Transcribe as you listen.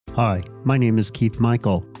Hi, my name is Keith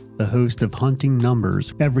Michael, the host of Hunting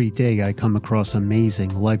Numbers. Every day I come across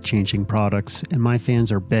amazing, life-changing products, and my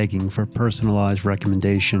fans are begging for personalized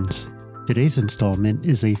recommendations. Today's installment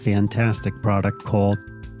is a fantastic product called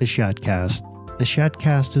the Shatcast. The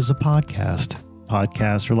Shatcast is a podcast.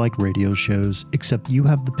 Podcasts are like radio shows, except you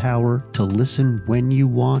have the power to listen when you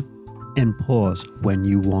want and pause when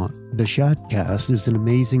you want. The Shatcast is an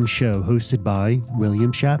amazing show hosted by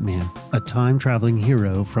William Shatman, a time-traveling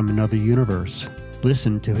hero from another universe.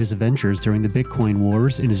 Listen to his adventures during the Bitcoin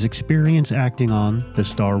Wars and his experience acting on the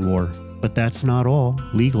Star War. But that's not all.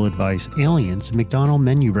 Legal advice, aliens, McDonald's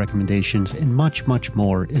menu recommendations, and much, much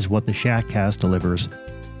more is what the Shatcast delivers.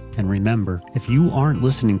 And remember, if you aren't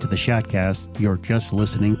listening to the Shatcast, you're just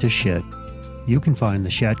listening to shit. You can find the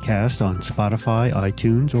Shatcast on Spotify,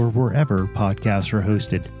 iTunes, or wherever podcasts are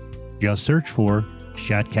hosted. Just search for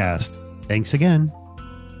Shatcast. Thanks again.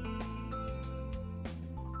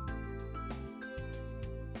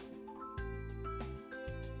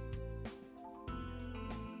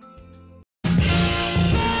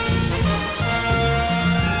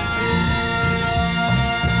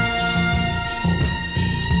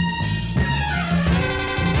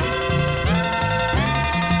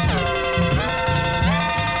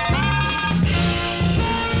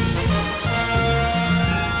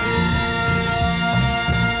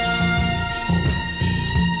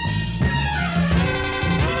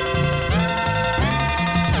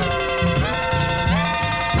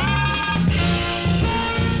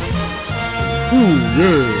 Ooh,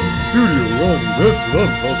 yeah, Studio Ronnie, that's what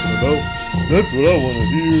I'm talking about. That's what I want to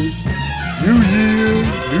hear. New year,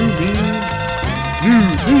 new me, new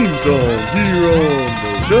theme song here on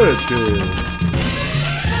the Shatcast.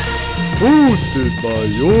 Hosted by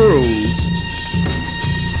your host.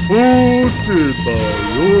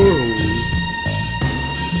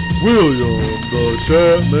 William the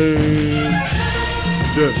Shatman.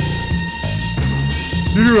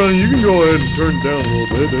 Studio Ronnie, you can go ahead and turn it down a little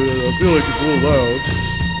bit. I feel like it's a little loud.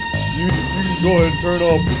 You can go ahead and turn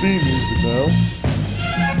off the theme music now.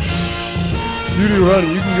 Studio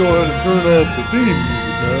Ronnie, you can go ahead and turn off the theme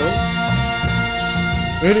music now.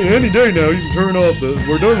 Any day now, you can turn off the.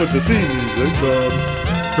 We're done with the theme music.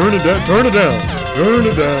 Turn it down. Turn it down. Turn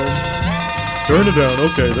it down. Turn it down.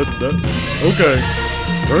 Okay, okay.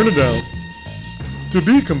 Turn it down. To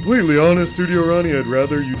be completely honest, Studio Ronnie, I'd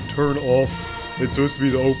rather you turn off. It's supposed to be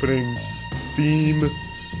the opening theme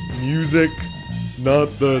music, not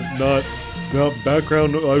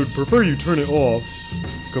background. I would prefer you turn it off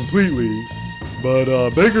completely, but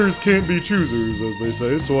beggars can't be choosers, as they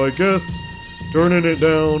say, so I guess turning it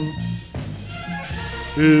down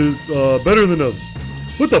is better than nothing.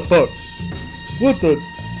 What the fuck? What the?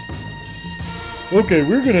 Okay,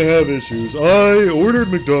 we're gonna have issues. I ordered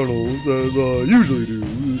McDonald's, as I usually do.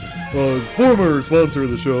 Former sponsor of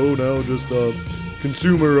the show, now just a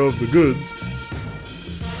consumer of the goods.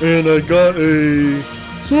 And I got a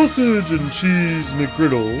sausage and cheese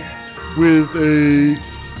McGriddle with a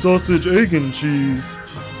sausage, egg, and cheese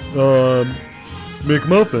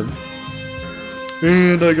McMuffin.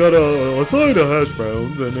 And I got a side of hash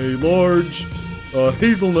browns and a large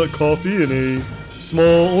hazelnut coffee and a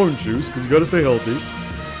small orange juice, because you gotta stay healthy.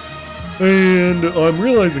 And I'm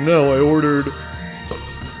realizing now I ordered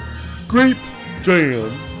grape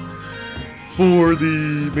jam for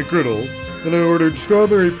the McGriddle, and I ordered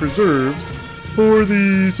strawberry preserves for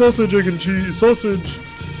the sausage, egg, and cheese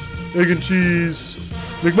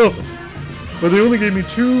McMuffin. But they only gave me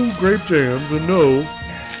 2 grape jams and no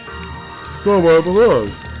strawberry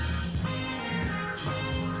preserves.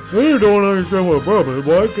 I don't understand what the problem is.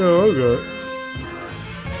 Why can't I get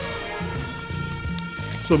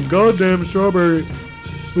some goddamn strawberry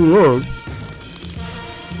preserves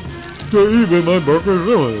to even my burger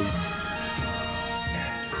sandwich?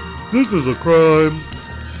 This is a crime,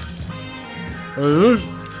 and this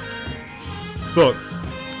sucks.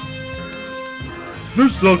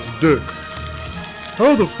 This sucks dick.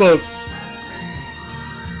 How the fuck?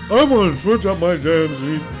 I want to switch up my jams and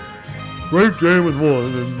eat grape jam with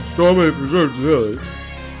one and strawberry preserves with the other,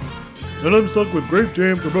 and I'm stuck with grape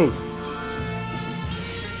jam for both.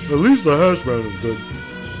 At least the hash brown is good.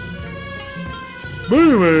 But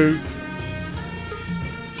anyway,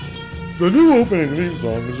 the new opening theme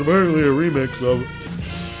song is apparently a remix of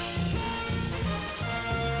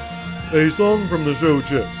a song from the show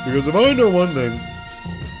Chips. Because if I know one thing,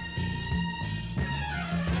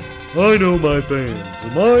 I know my fans.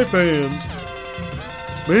 And my fans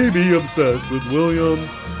may be obsessed with William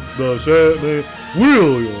the Shatman.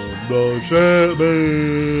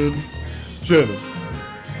 Shannon.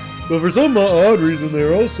 But for some odd reason,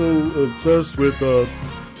 they're also obsessed with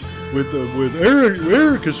with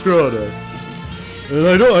Eric Estrada. And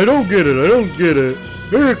I don't get it.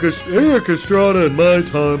 Eric Estrada in my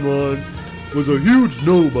timeline was a huge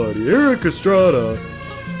nobody. Eric Estrada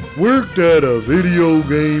worked at a video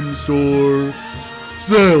game store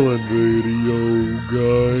selling video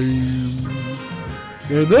games.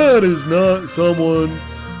 And that is not someone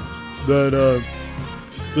that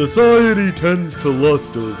society tends to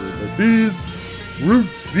lust over. But these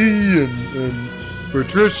Rootsy and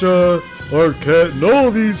Patricia Arquette and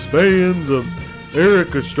all these fans of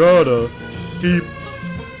Eric Estrada keep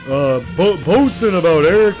posting about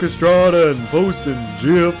Eric Estrada and posting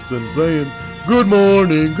GIFs and saying, good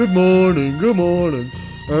morning, good morning, good morning.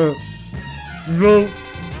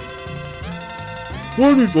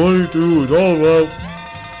 2022 is all about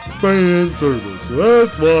fan service. So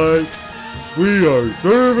that's why we are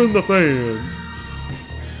serving the fans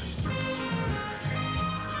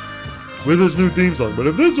with this new theme song. But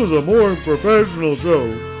if this was a more professional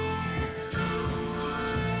show,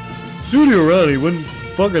 Studio Ronnie wouldn't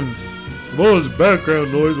fucking, all his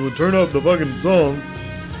background noise would turn up the fucking song.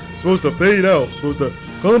 It's supposed to fade out. It's supposed to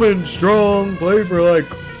come in strong, play for like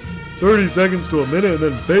 30 seconds to a minute,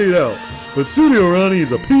 and then fade out. But Studio Ronnie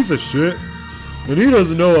is a piece of shit, and he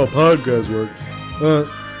doesn't know how podcasts work.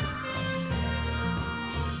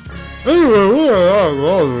 Anyway,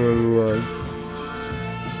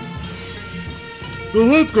 so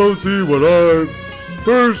let's go see what our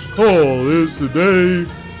first call is today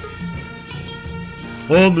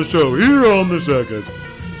on the show, here on the Shackcast,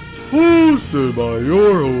 hosted by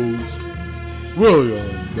your host,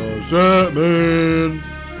 William the Shatman.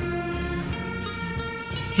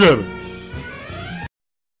 Shatman.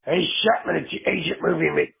 Hey, Shatman, it's your Agent Movie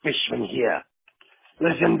McFishman here.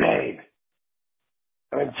 Listen, babe,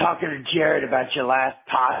 I've been talking to Jared about your last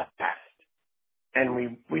podcast, and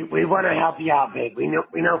we want to help you out, babe. We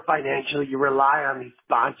know financially you rely on these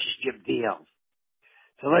sponsorship deals.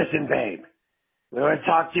 So listen, babe, we want to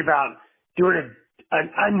talk to you about doing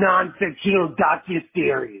a non-fictional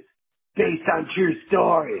docu-series based on true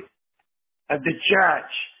stories of the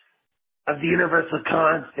church, of the Universal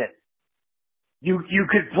Constant. You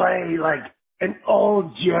could play like an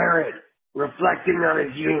old Jared reflecting on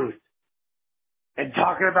his youth and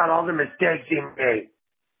talking about all the mistakes he made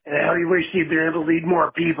and how he wished he'd been able to lead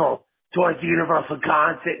more people towards the Universal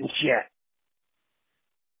Constant and shit.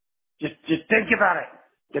 Just think about it.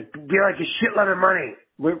 It'd be like a shitload of money.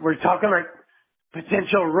 We're talking like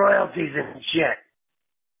potential royalties and shit.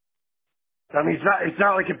 I mean, it's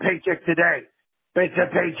not like a paycheck today, but it's a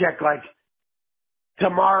paycheck like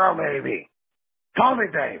tomorrow maybe. Call me,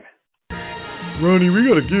 babe. Ronnie, we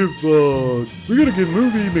gotta give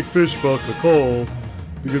Movie McFishfuck a call,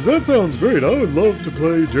 because that sounds great. I would love to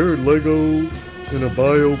play Jared Lego in a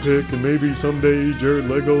biopic, and maybe someday Jared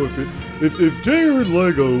Lego, if Jared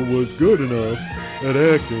Lego was good enough at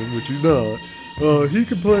acting, which he's not, he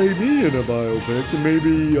could play me in a biopic, and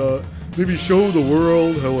maybe show the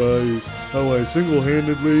world how I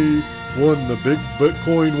single-handedly won the big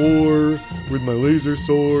Bitcoin war with my laser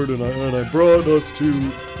sword, and I brought us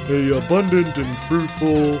to a abundant and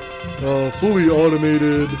fruitful, fully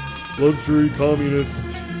automated, luxury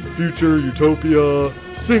communist future utopia,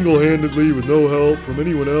 single-handedly with no help from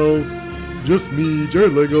anyone else. Just me.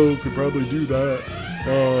 Jared Lego could probably do that.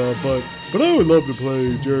 But I would love to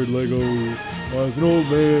play Jared Lego as an old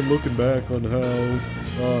man looking back on how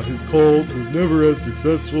his cult was never as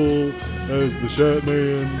successful as the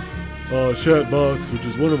Shatman's Shatbox, which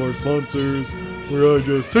is one of our sponsors, where I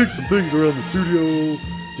just take some things around the studio,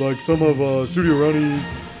 like some of Studio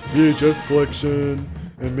Ronnie's VHS collection,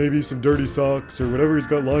 and maybe some dirty socks or whatever he's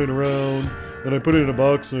got lying around, and I put it in a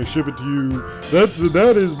box and I ship it to you.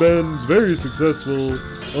 That has been very successful,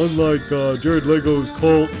 unlike Jared Lego's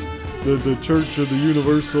cult, the Church of the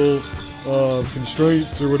Universal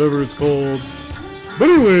Constraints, or whatever it's called. But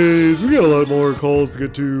anyways, we got a lot more calls to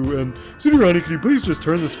get to, and Studio Ronnie, can you please just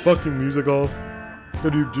turn this fucking music off?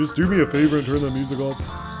 Could you just do me a favor and turn that music off?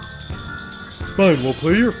 Fine, we'll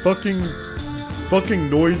play your fucking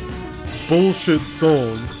noise bullshit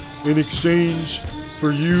song in exchange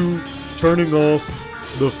for you turning off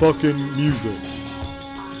the fucking music.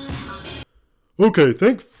 Okay,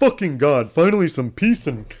 thank fucking God, finally some peace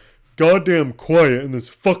and goddamn quiet in this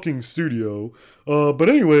fucking studio. But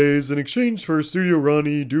anyways, in exchange for Studio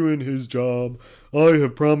Ronnie doing his job, I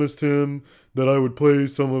have promised him that I would play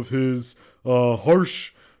some of his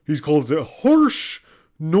harsh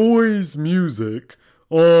noise music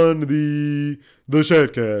on the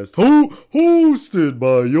Shatcast, hosted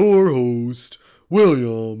by your host,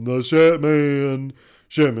 William the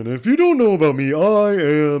Shatman. If you don't know about me, I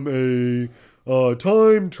am a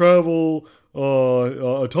time travel,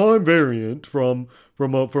 a time variant from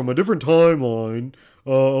a different timeline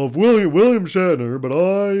of William Shatner, but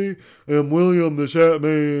I am William the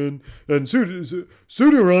Shatman. And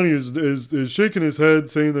Studio Ronnie is shaking his head,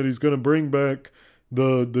 saying that he's gonna bring back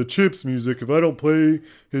the Chips music if I don't play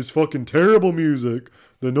his fucking terrible music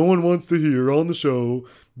that no one wants to hear on the show.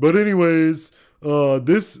 But anyways,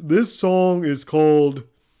 this song is called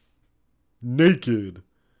Naked.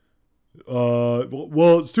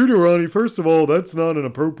 Well, Studio Ronnie, first of all, that's not an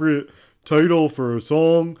appropriate title for a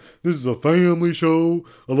song. This is a family show.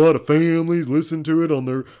 A lot of families listen to it on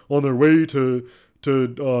their way to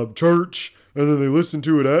church, and then they listen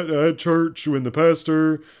to it at church when the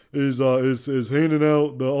pastor is handing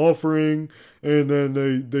out the offering, and then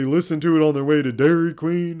they listen to it on their way to Dairy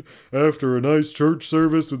Queen after a nice church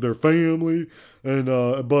service with their family. And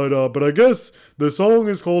but I guess the song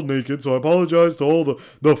is called Naked, so I apologize to all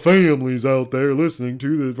the families out there listening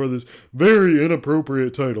for this very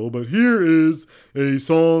inappropriate title. But here is a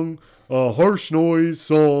song, a harsh noise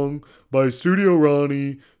song by Studio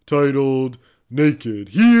Ronnie titled Naked,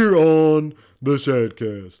 here on the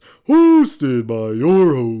Shadcast, hosted by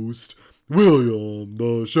your host, William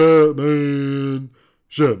the Shatman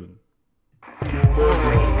Shatman.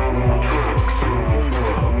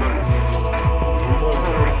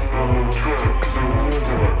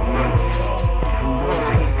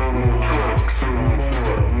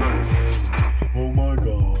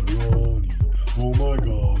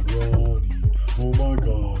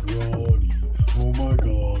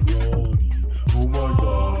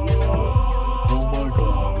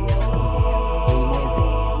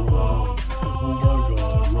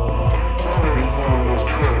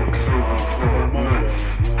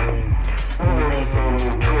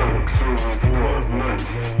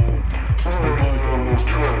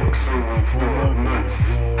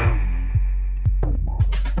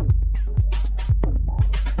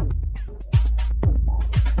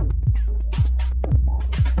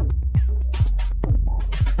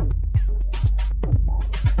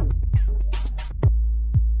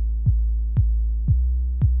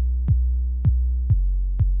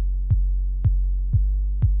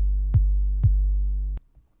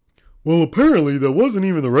 Well, apparently that wasn't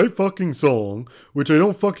even the right fucking song, which I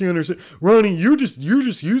don't fucking understand. Ronnie, you're just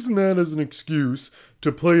using that as an excuse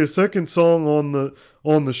to play a second song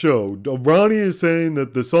on the show. Ronnie is saying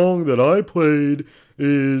that the song that I played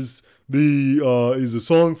is a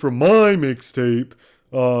song from my mixtape.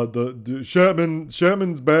 The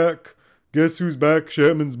Shatman's back. Guess who's back?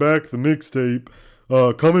 Shatman's back. The mixtape.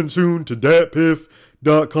 Coming soon to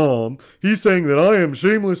datpiff.com. He's saying that I am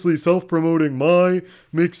shamelessly self-promoting my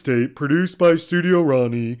mixtape produced by Studio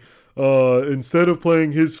Ronnie instead of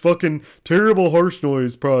playing his fucking terrible harsh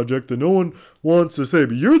noise project that no one wants to say.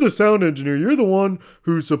 But you're the sound engineer. You're the one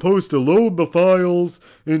who's supposed to load the files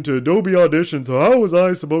into Adobe Audition. So how was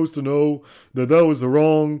I supposed to know that was the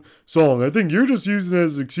wrong song? I think you're just using it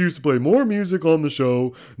as an excuse to play more music on the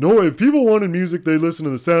show. No, if people wanted music, they listen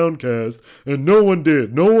to the Soundcast, and no one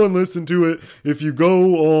did. No one listened to it. If you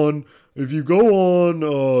go on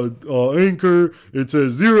Anchor, it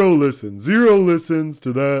says 0 listens. 0 listens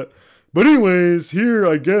to that. But anyways, here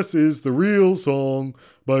I guess is the real song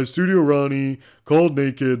by Studio Ronnie called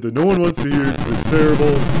Naked that no one wants to hear because it's terrible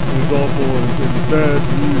and it's awful and it's bad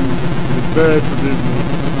for you and it's bad for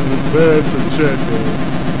business and it's bad for the Shadcast.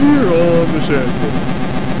 Here on the Shadcast,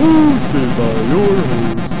 hosted by your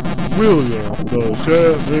host, William the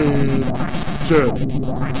Shatman Shatman.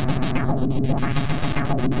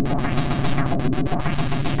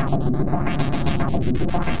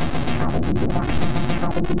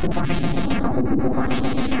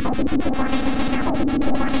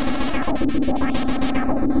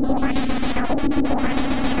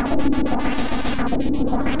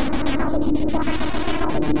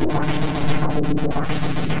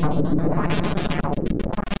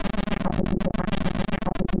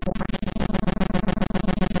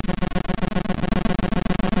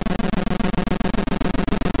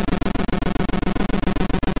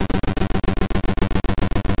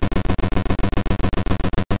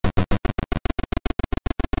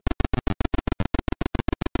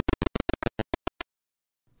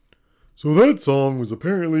 So that song was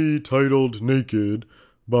apparently titled Naked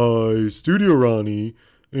by Studio Ronnie,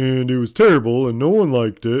 and it was terrible, and no one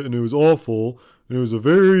liked it, and it was awful, and it was a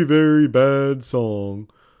very, very bad song.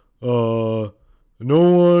 No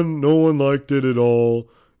one liked it at all.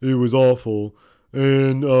 It was awful.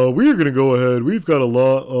 And we're going to go ahead. We've got a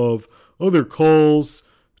lot of other calls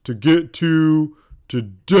to get to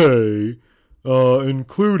today,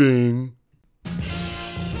 including...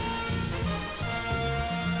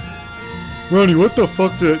 Ronnie, what the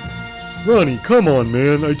fuck did... Ronnie, come on,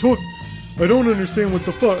 man. I don't understand what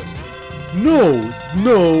the fuck... No.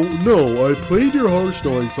 I played your Harsh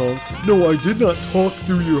Noise song. No, I did not talk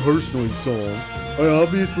through your Harsh Noise song. I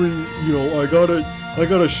obviously, I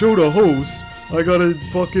gotta show the host. I gotta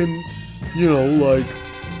fucking, I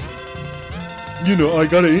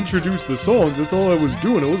gotta introduce the songs. That's all I was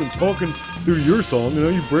doing. I wasn't talking through your song. And now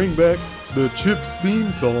you bring back the Chips theme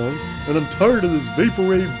song, and I'm tired of this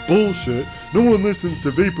Vaporwave bullshit. No one listens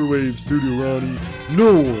to Vaporwave, Studio Ronnie.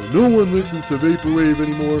 No one listens to Vaporwave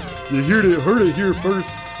anymore. You heard it here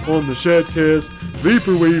first on the Shatcast.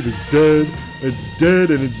 Vaporwave is dead. It's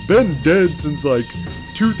dead, and it's been dead since like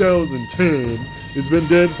 2010. It's been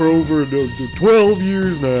dead for over 12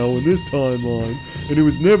 years now in this timeline, and it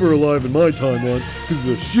was never alive in my timeline because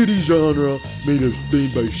it's a shitty genre made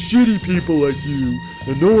by shitty people like you,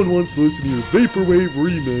 and no one wants to listen to your Vaporwave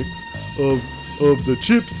remix of the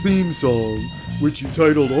Chips theme song, which you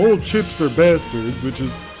titled All Chips Are Bastards, which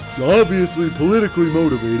is obviously politically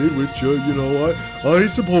motivated, which, I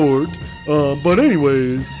support. But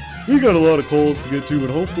anyways, we got a lot of calls to get to, and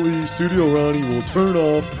hopefully Studio Ronnie will turn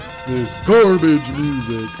off this garbage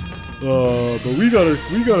music. But we got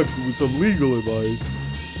some legal advice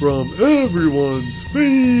from everyone's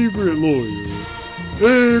favorite lawyer,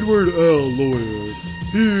 Edward L. Lawyer,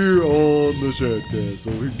 here on the Shatcast.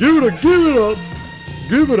 So give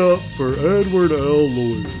it up for Edward L.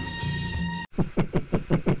 Lawyer.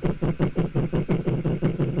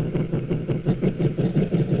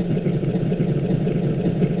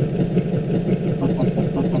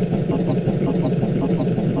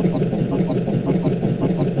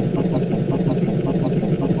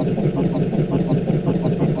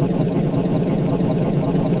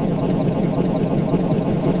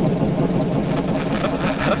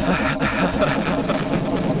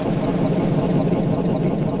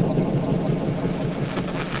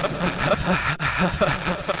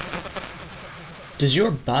 Does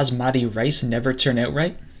your basmati rice never turn out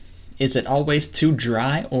right? Is it always too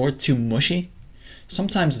dry or too mushy?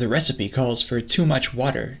 Sometimes the recipe calls for too much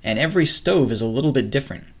water, and every stove is a little bit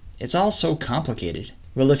different. It's all so complicated.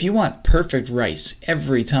 Well, if you want perfect rice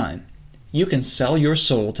every time, you can sell your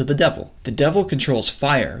soul to the devil. The devil controls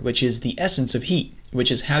fire, which is the essence of heat,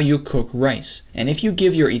 which is how you cook rice. And if you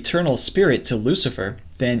give your eternal spirit to Lucifer,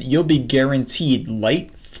 then you'll be guaranteed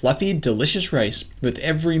light, fluffy, delicious rice with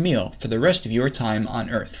every meal for the rest of your time on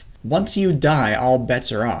earth. Once you die, all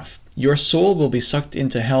bets are off. Your soul will be sucked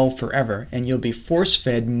into hell forever, and you'll be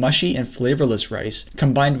force-fed mushy and flavorless rice,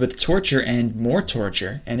 combined with torture and more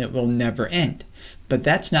torture, and it will never end. But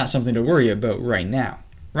that's not something to worry about right now.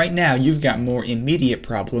 Right now, you've got more immediate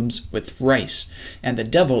problems with rice, and the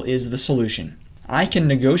devil is the solution. I can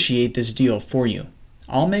negotiate this deal for you.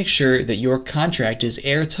 I'll make sure that your contract is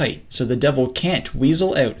airtight so the devil can't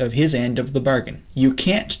weasel out of his end of the bargain. You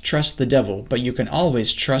can't trust the devil, but you can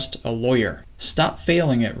always trust a lawyer. Stop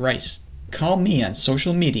failing at rice. Call me on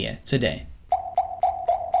social media today.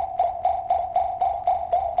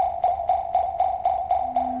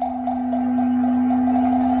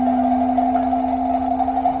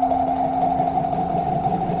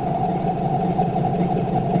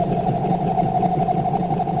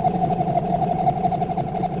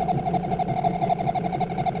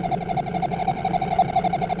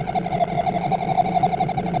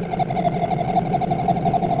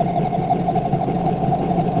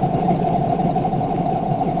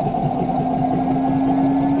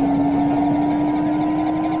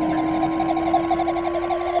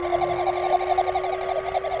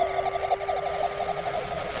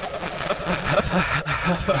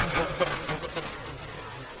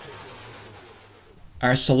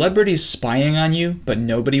 Are celebrities spying on you, but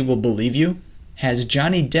nobody will believe you? Has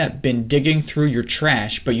Johnny Depp been digging through your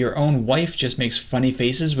trash, but your own wife just makes funny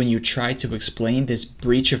faces when you try to explain this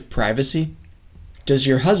breach of privacy? Does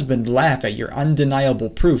your husband laugh at your undeniable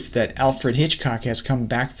proof that Alfred Hitchcock has come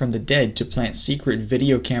back from the dead to plant secret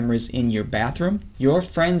video cameras in your bathroom? Your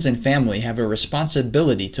friends and family have a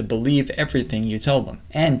responsibility to believe everything you tell them,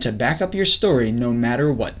 and to back up your story no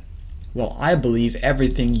matter what. Well, I believe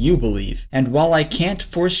everything you believe, and while I can't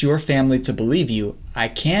force your family to believe you, I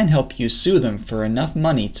can help you sue them for enough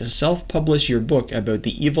money to self-publish your book about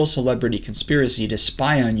the evil celebrity conspiracy to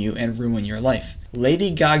spy on you and ruin your life.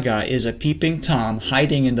 Lady Gaga is a peeping Tom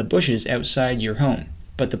hiding in the bushes outside your home,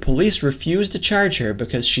 but the police refuse to charge her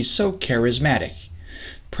because she's so charismatic.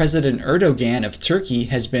 President Erdogan of Turkey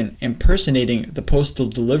has been impersonating the postal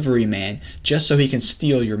delivery man just so he can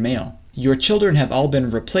steal your mail. Your children have all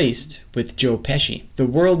been replaced with Joe Pesci. The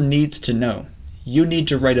world needs to know. You need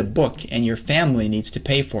to write a book, and your family needs to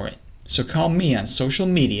pay for it. So call me on social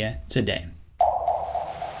media today.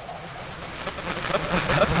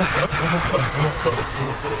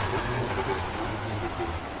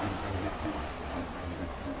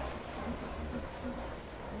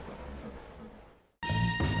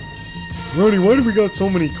 Ronnie, why do we got so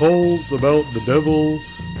many calls about the devil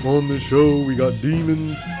on the show? We got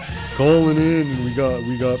demons calling in, and we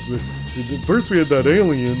got first we had that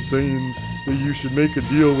alien saying that you should make a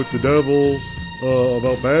deal with the devil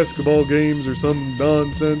about basketball games or some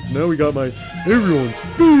nonsense. Now we got everyone's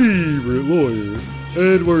favorite lawyer,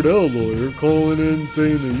 Edward L. Lawyer, calling in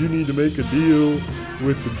saying that you need to make a deal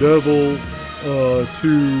with the devil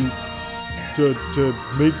to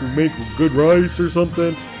make good rice or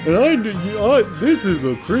something. And this is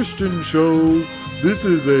a Christian show. This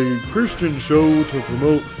is a Christian show to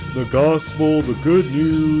promote the gospel, the good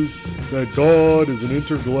news that God is an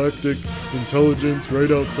intergalactic intelligence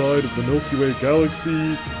right outside of the Milky Way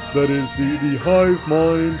galaxy, that is the hive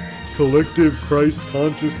mind, collective Christ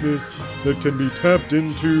consciousness that can be tapped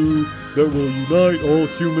into, that will unite all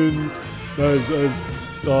humans as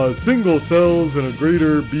single cells in a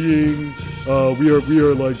greater being. We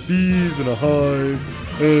are like bees in a hive,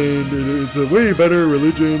 and it's a way better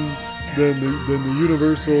religion than the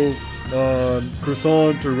universal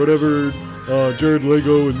croissant or whatever Jared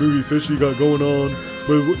Lego and Movie Fishy got going on.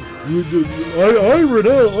 But I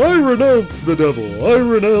renounce the devil. I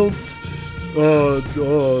renounce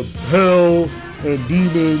hell and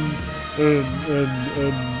demons and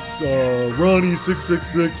Ronnie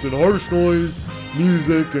 666 and harsh noise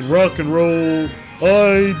music and rock and roll.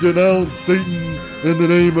 I denounce Satan in the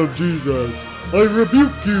name of Jesus. I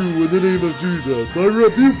rebuke you in the name of Jesus. I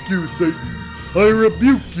rebuke you, Satan. I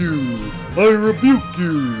rebuke you. I rebuke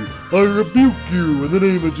you. I rebuke you in the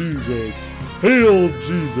name of Jesus. Hail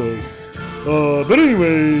Jesus. But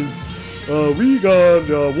anyways, we got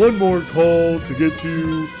one more call to get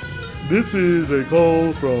to. This is a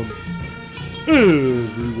call from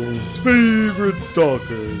everyone's favorite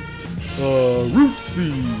stalker, Root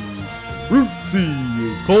C. Root C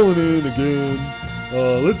is calling in again.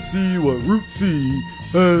 Let's see what Root C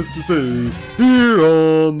has to say here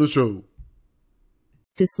on the show.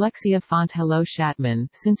 Dyslexia font. Hello Shatman,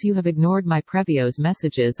 since you have ignored my Previo's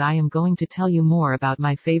messages, I am going to tell you more about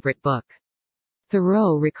my favorite book.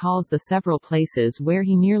 Thoreau recalls the several places where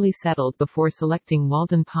he nearly settled before selecting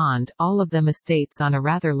Walden Pond, all of them estates on a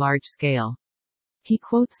rather large scale. He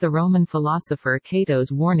quotes the Roman philosopher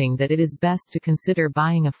Cato's warning that it is best to consider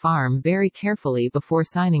buying a farm very carefully before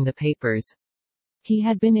signing the papers. He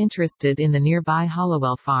had been interested in the nearby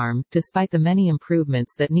Hollowell farm, despite the many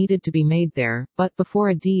improvements that needed to be made there, but before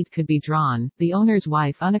a deed could be drawn, the owner's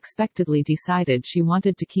wife unexpectedly decided she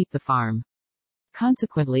wanted to keep the farm.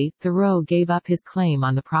 Consequently, Thoreau gave up his claim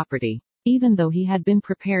on the property. Even though he had been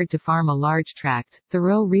prepared to farm a large tract,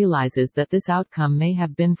 Thoreau realizes that this outcome may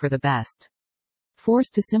have been for the best.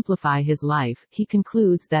 Forced to simplify his life, he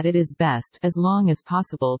concludes that it is best, as long as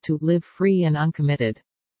possible, to live free and uncommitted.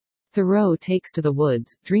 Thoreau takes to the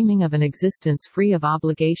woods, dreaming of an existence free of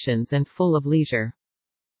obligations and full of leisure.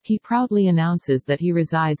 He proudly announces that he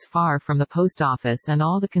resides far from the post office and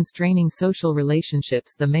all the constraining social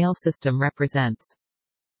relationships the mail system represents.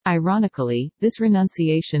 Ironically, this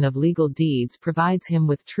renunciation of legal deeds provides him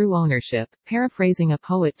with true ownership, paraphrasing a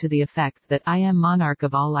poet to the effect that I am monarch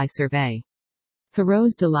of all I survey.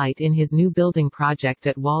 Thoreau's delight in his new building project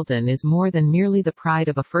at Walden is more than merely the pride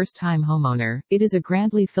of a first-time homeowner, it is a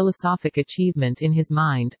grandly philosophic achievement in his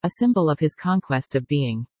mind, a symbol of his conquest of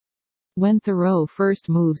being. When Thoreau first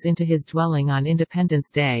moves into his dwelling on Independence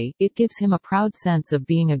Day, it gives him a proud sense of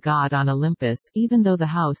being a god on Olympus, even though the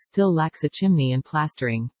house still lacks a chimney and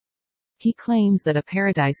plastering. He claims that a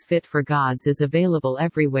paradise fit for gods is available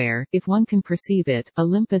everywhere, if one can perceive it.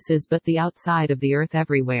 Olympus is but the outside of the earth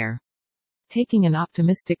everywhere. Taking an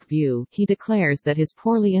optimistic view, he declares that his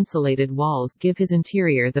poorly insulated walls give his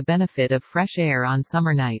interior the benefit of fresh air on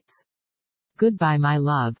summer nights. Goodbye, my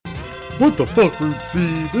love. What the fuck, Root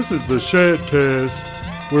C? This is the Shatcast,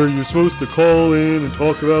 where you're supposed to call in and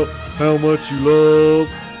talk about how much you love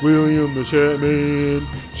William the Shatman.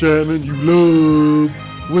 Shatman, you love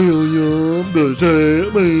William the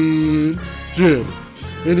Shatman. Shatman.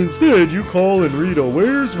 And instead, you call and read a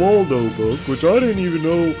Where's Waldo book, which I didn't even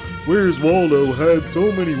know Where's Waldo had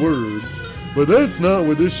so many words. But that's not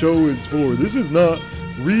what this show is for. This is not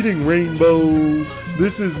Reading Rainbow.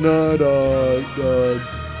 This is not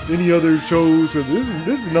any other shows.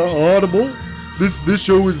 This is not Audible. This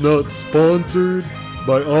show is not sponsored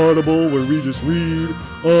by Audible, where we just read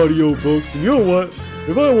audiobooks. And you know what?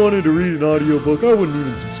 If I wanted to read an audiobook, I wouldn't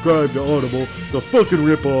even subscribe to Audible. It's a fucking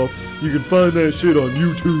ripoff. You can find that shit on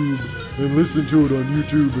YouTube and listen to it on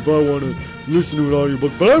YouTube if I want to listen to an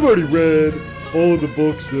audiobook. But I've already read all the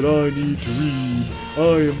books that I need to read.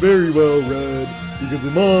 I am very well read because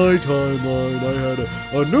in my timeline I had a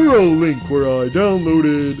Neuralink where I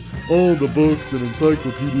downloaded all the books and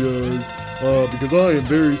encyclopedias because I am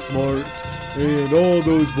very smart and all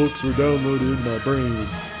those books were downloaded in my brain.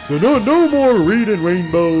 So no more reading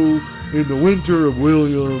Rainbow in the Winter of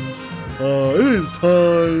William. It is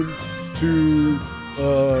time to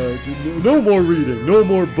no more reading, no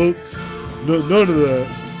more books, none of that.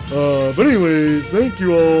 But anyways, thank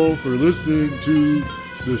you all for listening to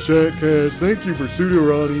the Shatcast. Thank you for Studio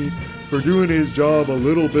Ronnie for doing his job a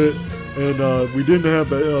little bit, and we didn't have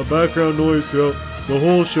background noise throughout the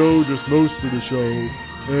whole show, just most of the show.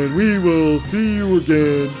 And we will see you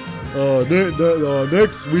again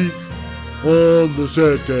next week on the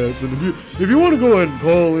Shatcast. And if you want to go ahead and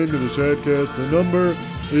call into the Shatcast, the number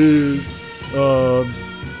is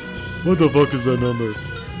what the fuck is that number?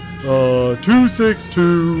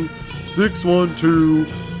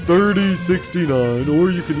 262-612-3069,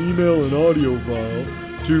 or you can email an audio file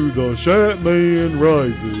to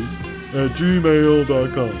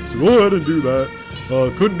theshatmanrises@gmail.com. So go ahead and do that.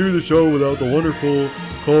 Couldn't do the show without the wonderful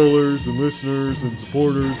callers and listeners and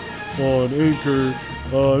supporters on Anchor.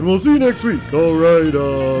 And we'll see you next week. All right,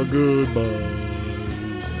 goodbye.